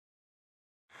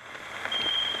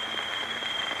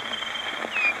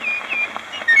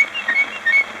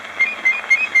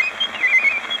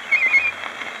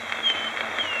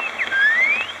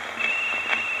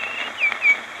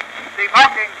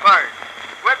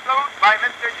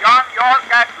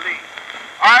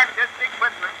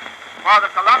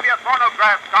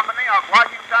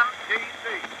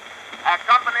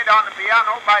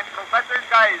by Professor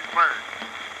Geisberg.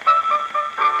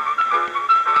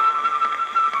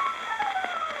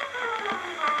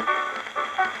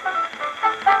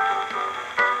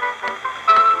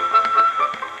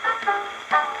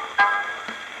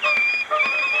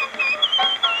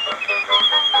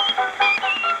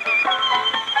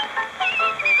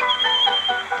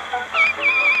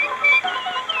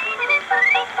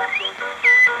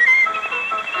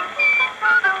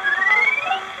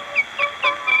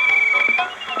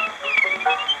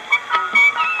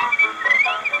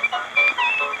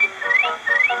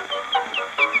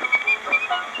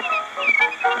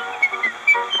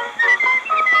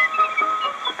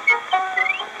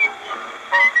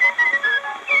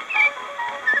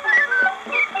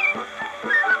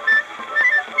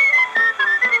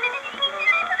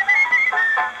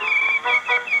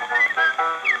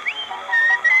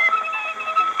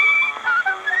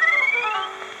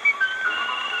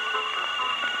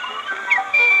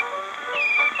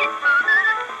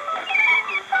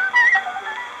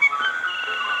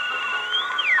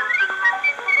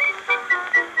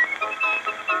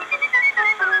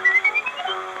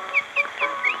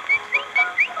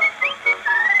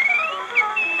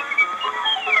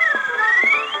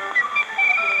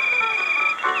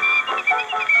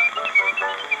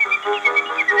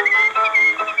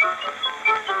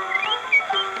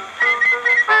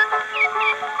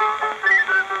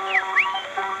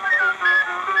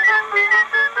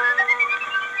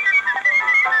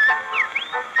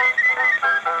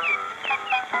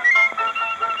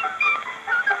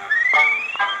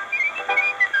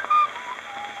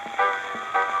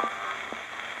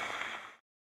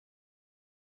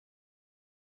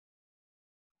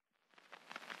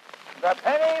 The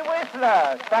Penny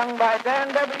Whistler, sung by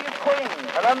Dan W. Quinn,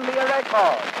 Columbia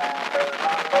Records.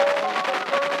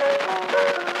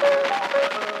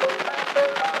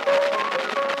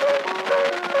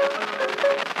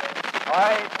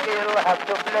 I still have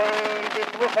to play this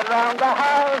whistle round the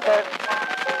houses,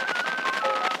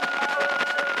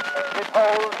 with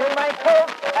holes in my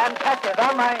coat and patches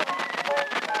on my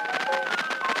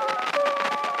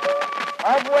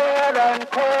of wear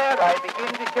and tear. I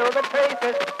begin to show the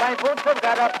traces. My boots have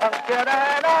got a puncture and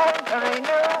I'm very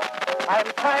new. I'm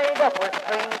tied up with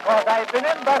string cause I've been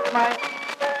in bust my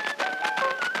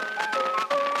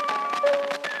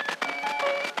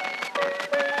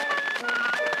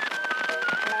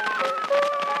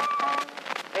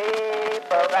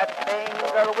people that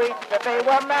single weeks that they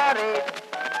were married,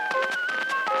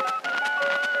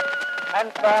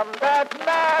 and some that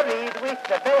married wish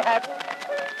that they had.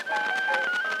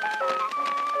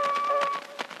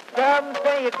 Some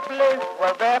say it's bliss,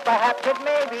 well there perhaps it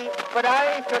may be, but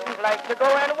I shouldn't like to go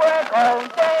and work all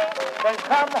day, then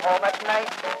come home at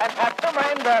night and have to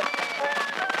mind the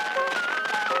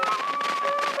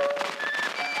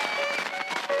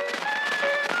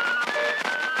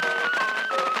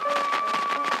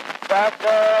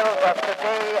girls of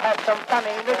today have some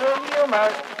funny little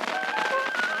humors.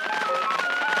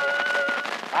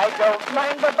 I don't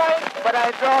mind the bite, but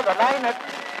I draw the line at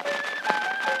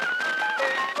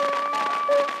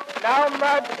now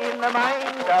mud in the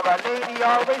mind of a lady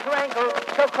always rankles,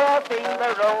 so crossing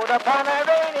the road upon a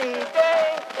rainy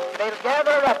day, they'll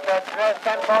gather up their dress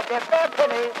and forget their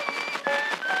pennies.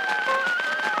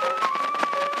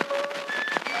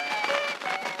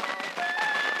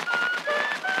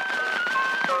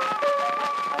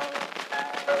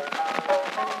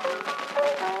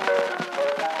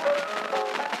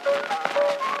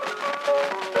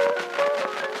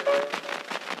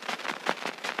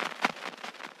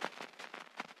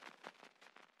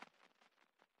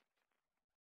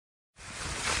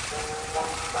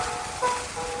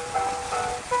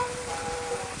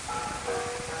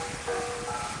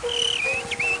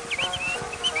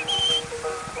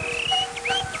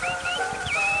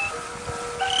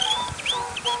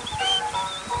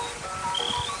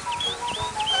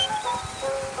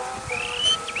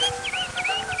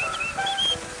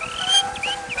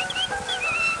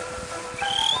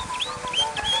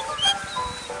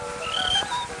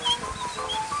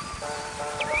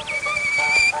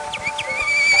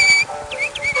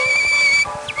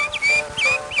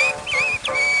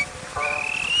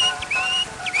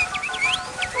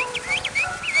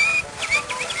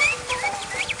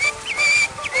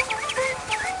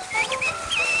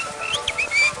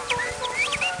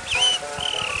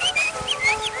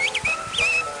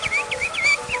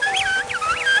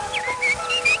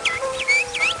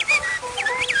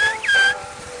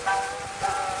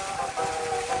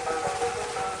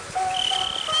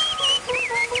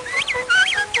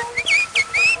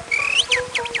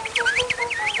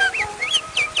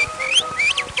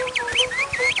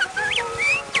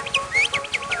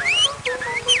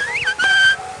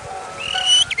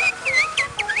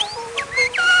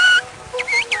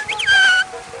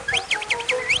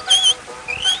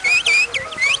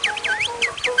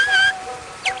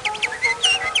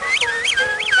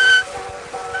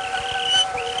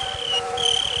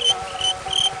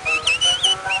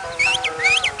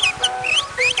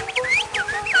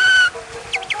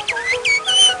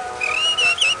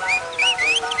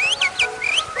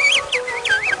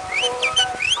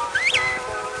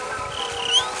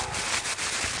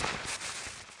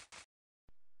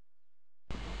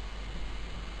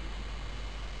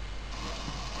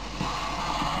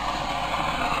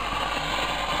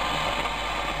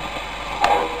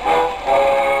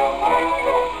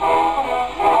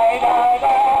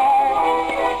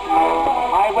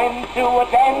 I went to a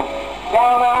dance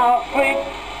down our street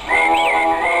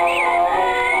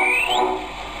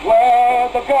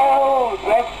where the girls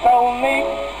dressed so neat.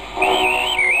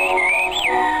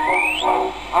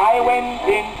 I went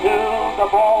into the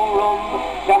ballroom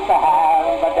just to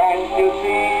have a dance, you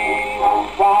see.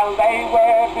 While they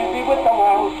were busy with the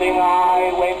waltzing,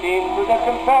 I went into the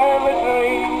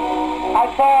conservatory. I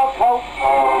saw a coat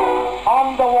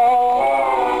on the wall.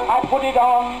 I put it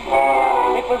on.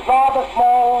 It was rather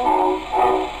small,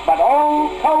 but all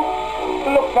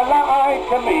coats looked alike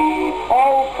to me.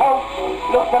 All coats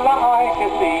looked alike to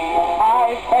see.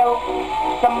 I felt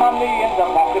some money in the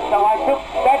pocket, so I took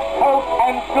that coat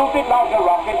and screwed it like a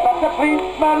rocket. But the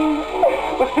policeman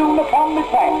was soon upon my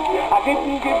track. I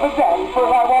didn't give a damn, for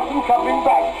I wasn't coming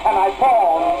back. And I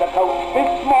pawned the coat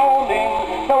this morning,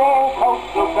 so all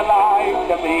coats looked alike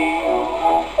to me.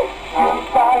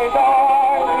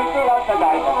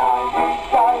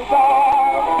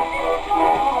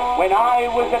 When I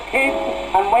was a kid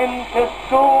and went to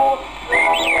school,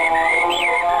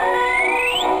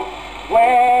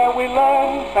 where we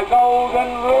learned the golden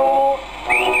rule,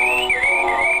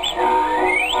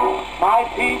 my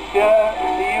teacher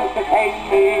used to take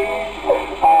me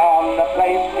on the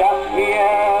place just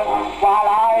here. While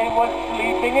I was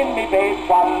sleeping in my bed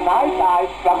one night, I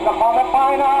struck upon a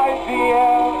fine idea.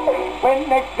 When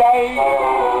next day,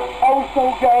 oh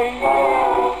so gay,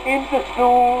 into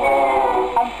school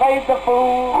and played the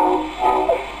fool.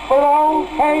 For all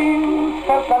Cain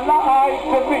felt alike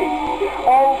to me,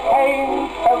 all Cain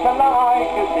felt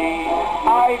alike to me.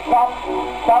 I got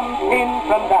some tin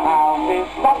from the houses,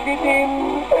 stuck it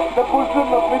in the bosom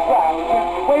of my trousers.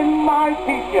 When my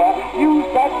teacher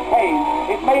used that cane,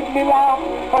 it made me laugh,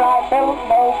 for I felt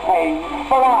no pain.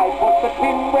 For I put the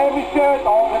tin where my shirt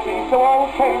ought to be, so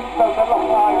all Cain felt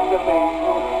alike to me.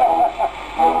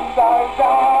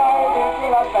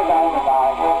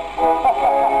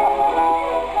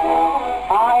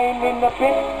 I'm in a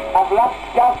bit of luck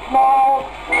just now.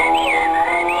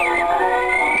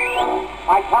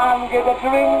 I can't get a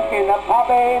drink in a pub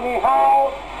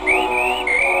anyhow.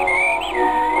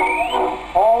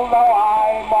 Although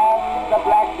I'm on the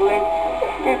blacklist,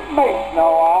 it makes no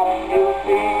odds, you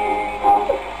see.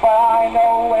 But I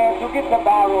know where to get the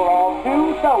barrel on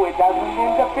to, so it doesn't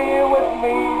interfere with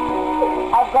me.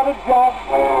 I've got a job,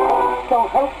 so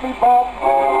help me Bob.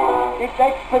 It's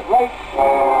extra great,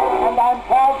 and I'm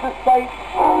proud to state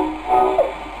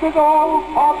that all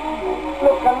pops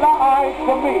look alike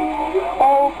to me.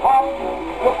 All pops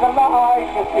look alike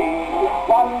to see.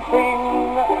 One thing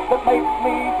that makes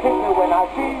me titter when I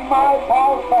see my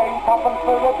pals playing tuppence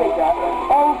for a bigger.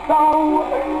 Also,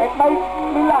 it makes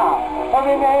me laugh, for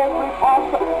in every pub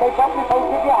they've got me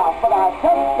photograph. But I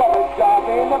just got a job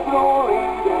in a brewery,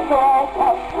 so all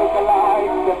pops look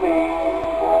alike to me.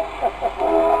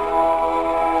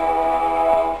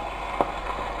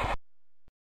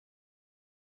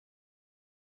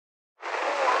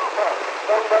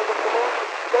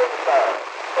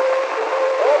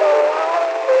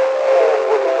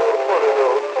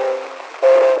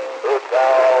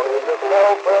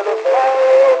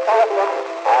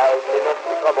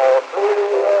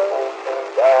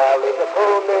 There is a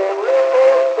coon named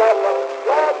Rufus,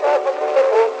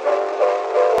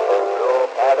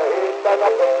 look at it, stand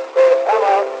up, come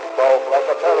on, spoke like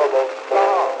a terrible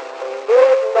star.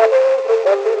 There's nothing to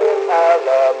catch him in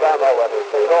Alabama when he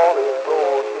stayed on his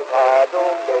road. Chicago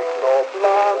makes no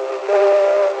blunder.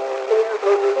 He's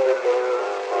looking to live.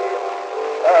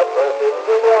 A person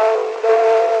to wonder.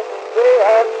 They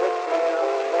had to kill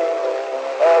him.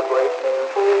 A great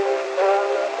musician.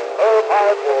 A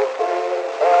powerful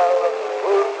preacher.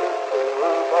 Who's the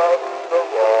spirit of the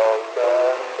walk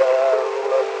and dance.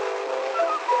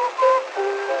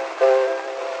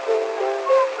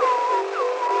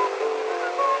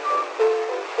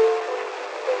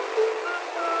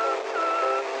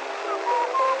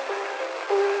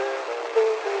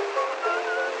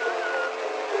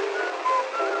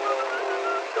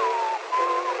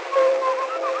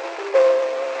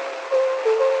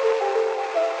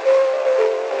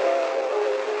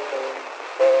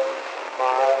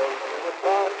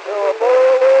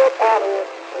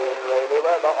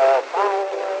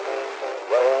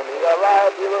 When he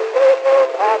arrived, he was so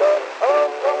powder,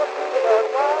 from a cigarette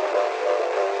wine.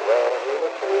 When he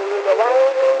was through the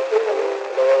wine, he was singing,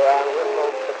 there and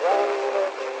whistled the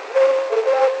ground. The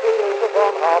black figures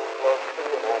upon hop was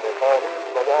singing, and they called him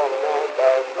the one man,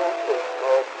 there's no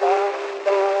signal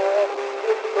standard.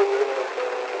 It's the signal.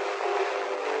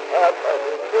 A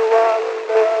person to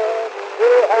wonder,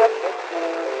 you have to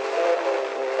see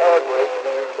a great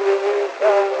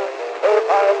musician. A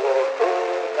powerful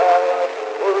preacher,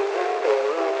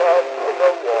 the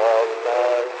warm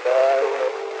night.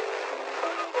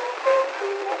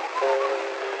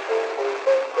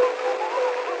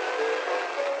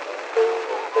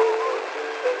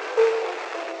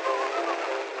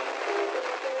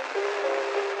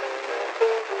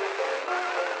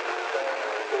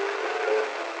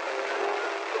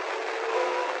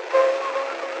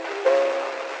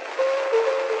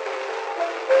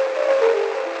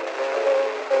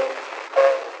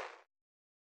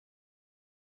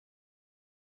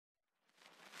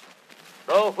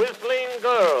 The Whistling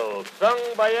Girl, sung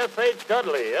by S.H.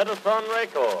 Dudley, Edison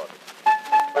Record.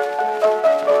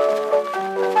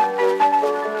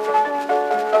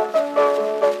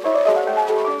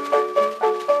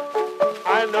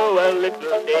 I know a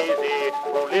little daisy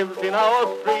who lives in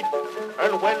our street,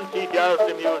 and when she hears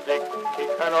the music, she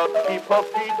cannot keep her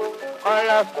feet. I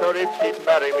asked her if she'd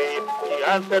marry me. She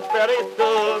answered very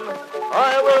soon,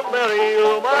 I will marry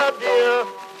you, my dear,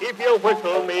 if you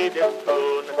whistle me this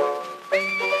tune.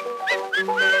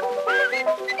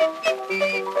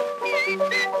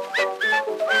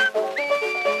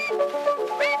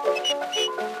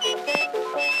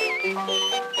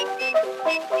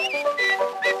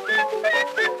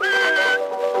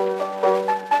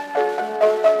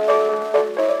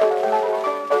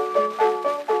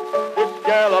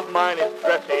 Of mine is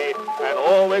dressy and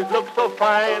always looks so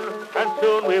fine, and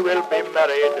soon we will be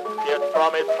married. She has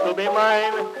promised to be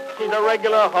mine. She's a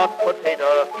regular hot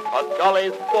potato, a jolly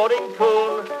sporting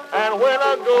coon, and when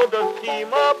I go to see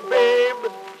my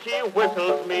babe, she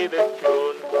whistles me this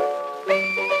tune.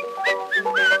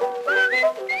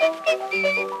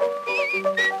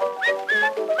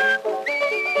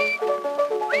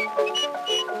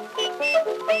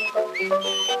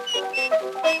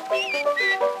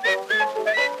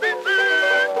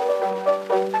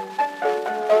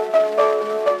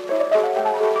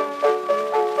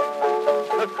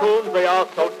 The Coons, they are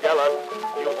so jealous,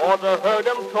 you ought to heard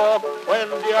them talk. When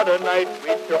the other night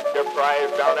we took the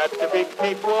prize down at the big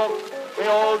cakewalk, they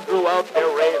all drew out their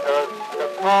razors to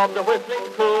carve the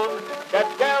whistling coon. That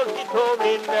gal, she told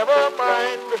me never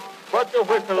mind, but to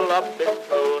whistle up this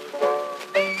tune.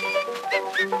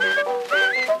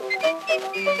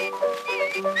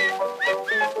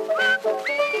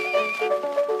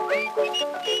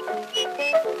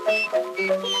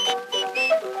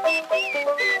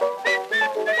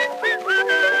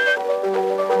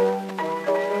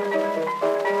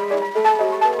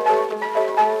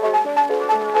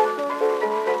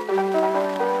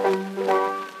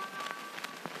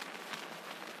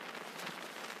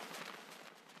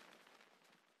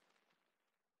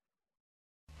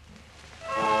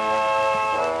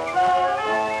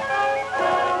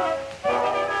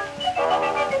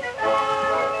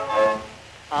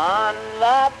 On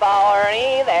the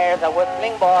Bowery, there's a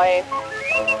whistling boy,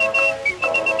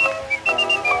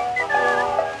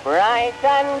 bright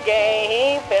and gay,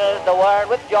 he fills the world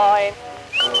with joy.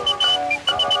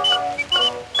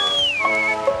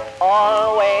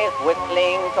 Always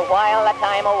whistling to while the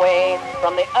time away,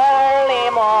 from the early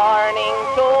morning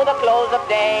to the close of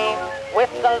day.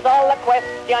 Whistles all the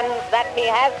questions that he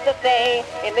has to say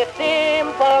in this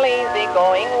simple,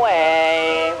 easy-going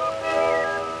way.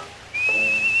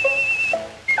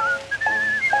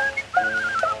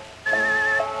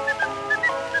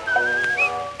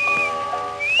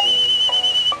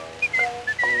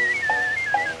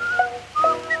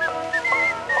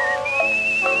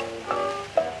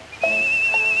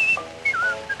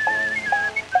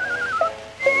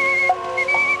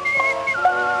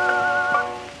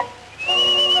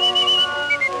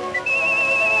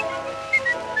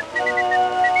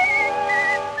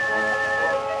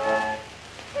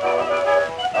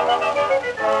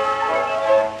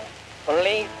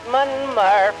 Policeman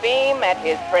Murphy met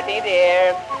his pretty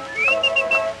dear.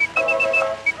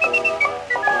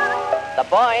 The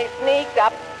boy sneaked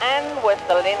up and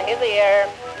whistled in his ear.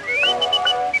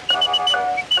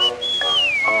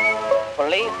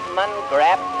 Policeman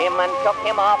grabbed him and took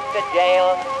him off to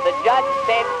jail. The judge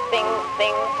said, sing,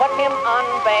 sing, put him on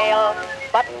bail.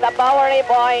 But the Bowery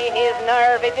boy, his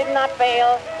nerve, it did not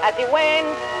fail. As he went,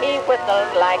 he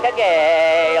whistled like a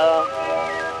gale.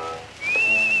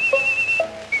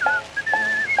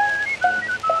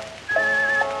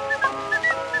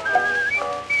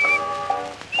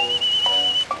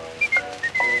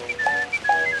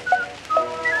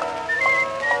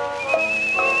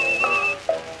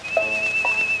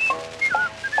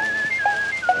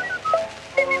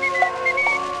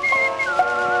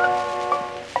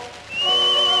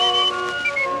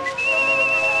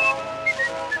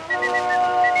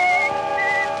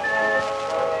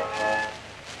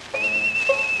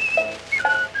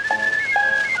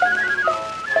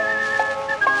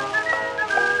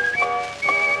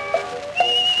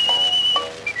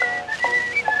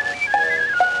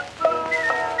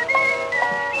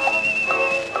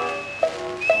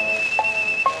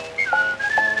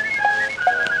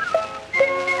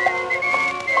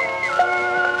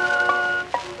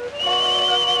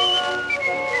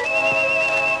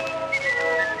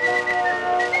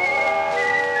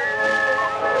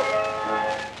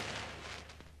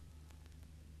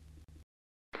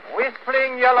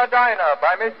 Whistling Yellow Dinah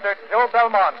by Mr. Joe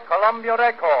Belmont, Columbia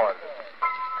Records.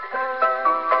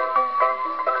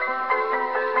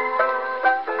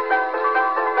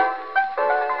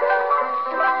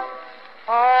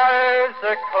 I's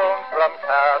a coon from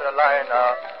Carolina,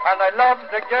 and I love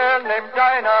the girl named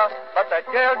Dinah, but that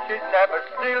girl, she's never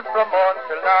still from morn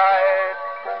till night.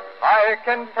 I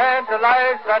can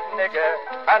tantalize that nigger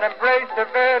and embrace her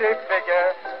very figure,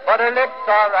 but her lips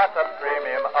are at a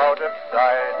premium out of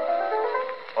sight.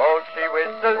 Oh, she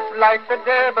whistles like the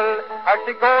devil as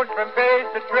she goes from bass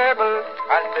to treble,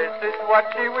 and this is what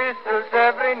she whistles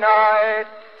every night.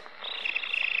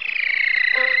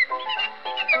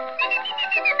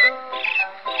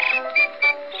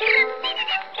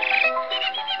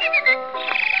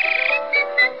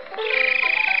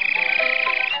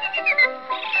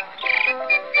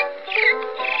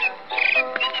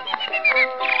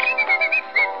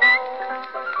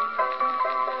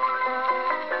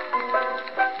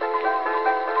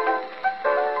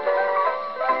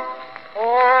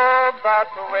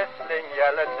 That whistling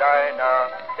yellow Dinah,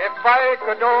 if I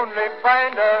could only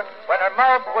find her when her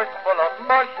mouth was full of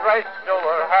mush right to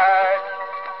her hash.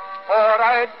 For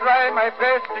I'd try my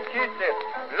best to kiss it,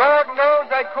 Lord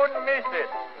knows I couldn't miss it,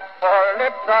 for her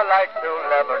lips are like two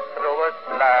levers through a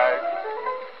slash.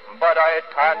 But I'd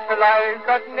tantalize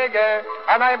that nigger,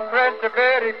 and I press her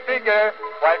very figure,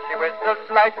 while she whistles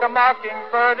like a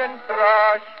mockingbird and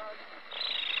thrush.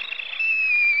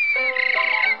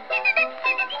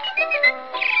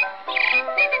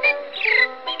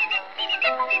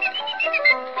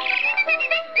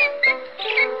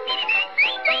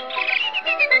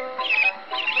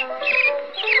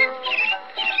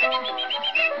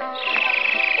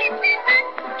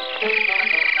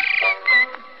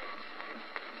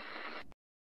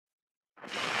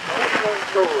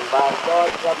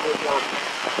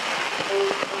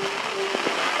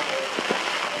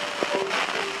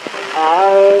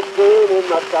 I've seen in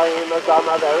the time of some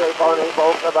very funny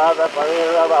folks about the funny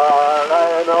of all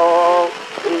I know.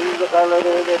 He's a colored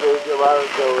individual,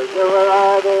 so he's doing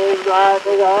all things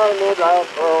laughing on the black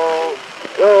road.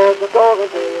 You're the talking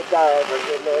to your dad, but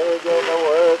you may get the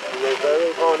words, and it's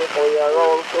very funny for your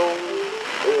old Coon.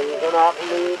 He's an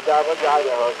awfully double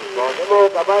driver, he's going to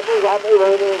move about his happy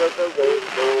when he was a great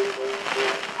Coon.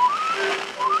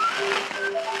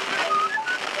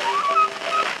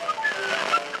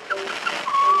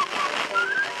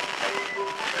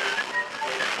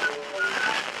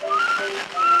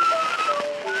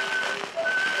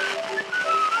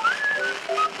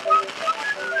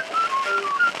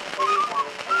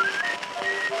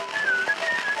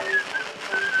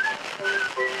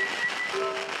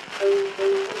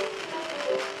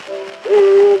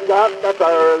 He's got the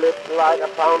bare lips like a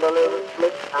pound of little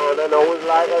split, and a nose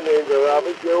like a ninja of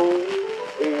his shoe.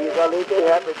 He's a little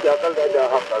happy chuckle that the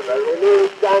huckleberry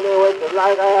needs, and he whistles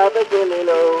like a happy silly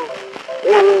loo.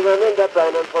 He's an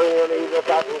independent friend, he's a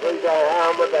cotton creature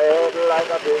ham with a head like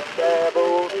a big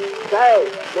taboo.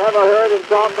 Say, never heard him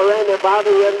talk to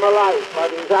anybody in my life,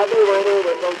 but he's happy when he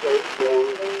whistles his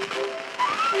shoes.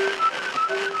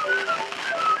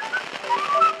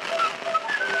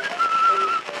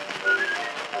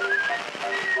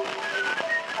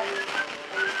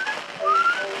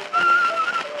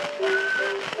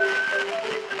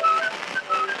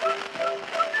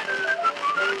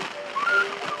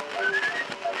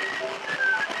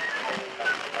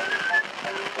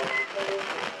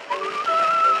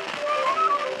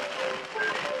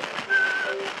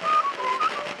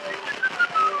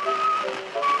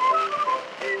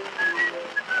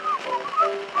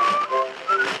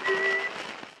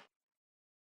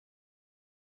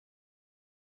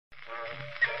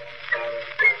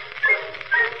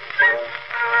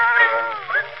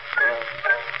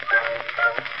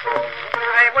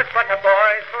 But the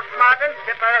boy's so smart and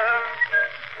chipper,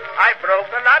 I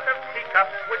broke a lot of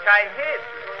teacups which I hid.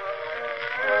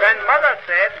 Then Mother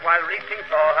said while reaching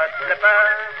for her slipper,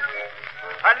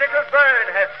 a little bird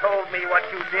has told me what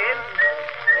you did.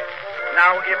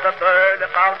 Now if a bird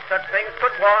about such things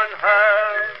could warn her,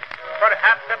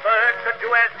 perhaps a bird could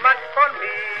do as much for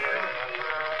me.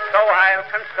 So I'll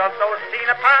consult those seen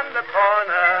upon the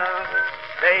corner.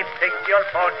 They picked your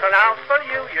fortune out for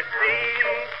you, you see.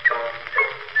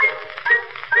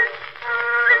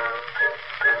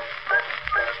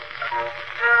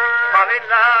 Molly,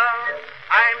 love,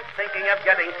 I'm thinking of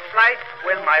getting slight.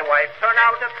 Will my wife turn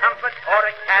out a comfort or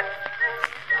a cat?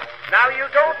 Now you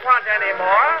don't want any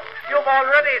more. You've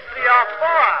already 3 or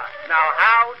 4. Now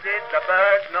how did the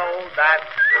bird know that?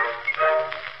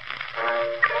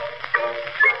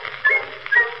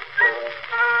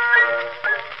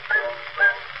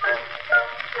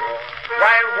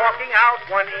 While walking out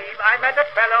one eve, I met a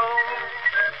fellow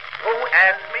who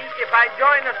asked me if I'd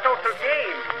join a social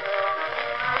game.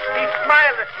 He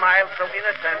smiled a smile so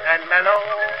innocent and mellow.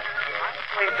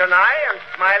 Winked an eye and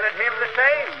smiled at him the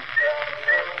same.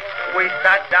 We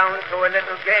sat down to a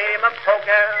little game of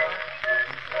poker.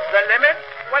 The limit,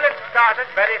 well, it started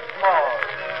very small.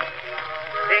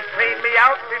 He cleaned me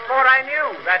out before I knew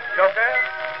that joker.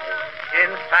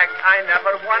 In fact, I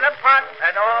never won a pot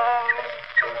at all.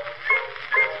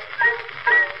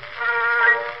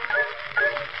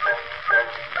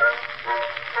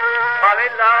 Polly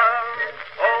love,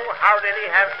 oh, how did he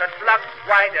have such luck?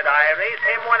 Why did I raise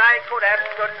him when I could have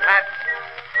stood pat?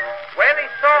 Well, he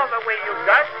saw the way you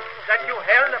gushed, that you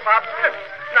held above.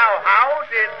 Now, how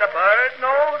did the bird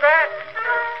know that?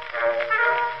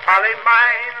 Polly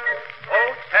mine, oh,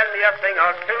 tell me a thing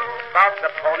or two about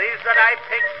the ponies that I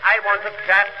picked. I want to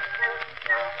chat.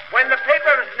 When the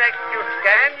papers next you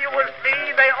scan, you will see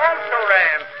they also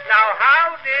ran. Now,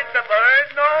 how did the bird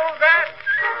know that?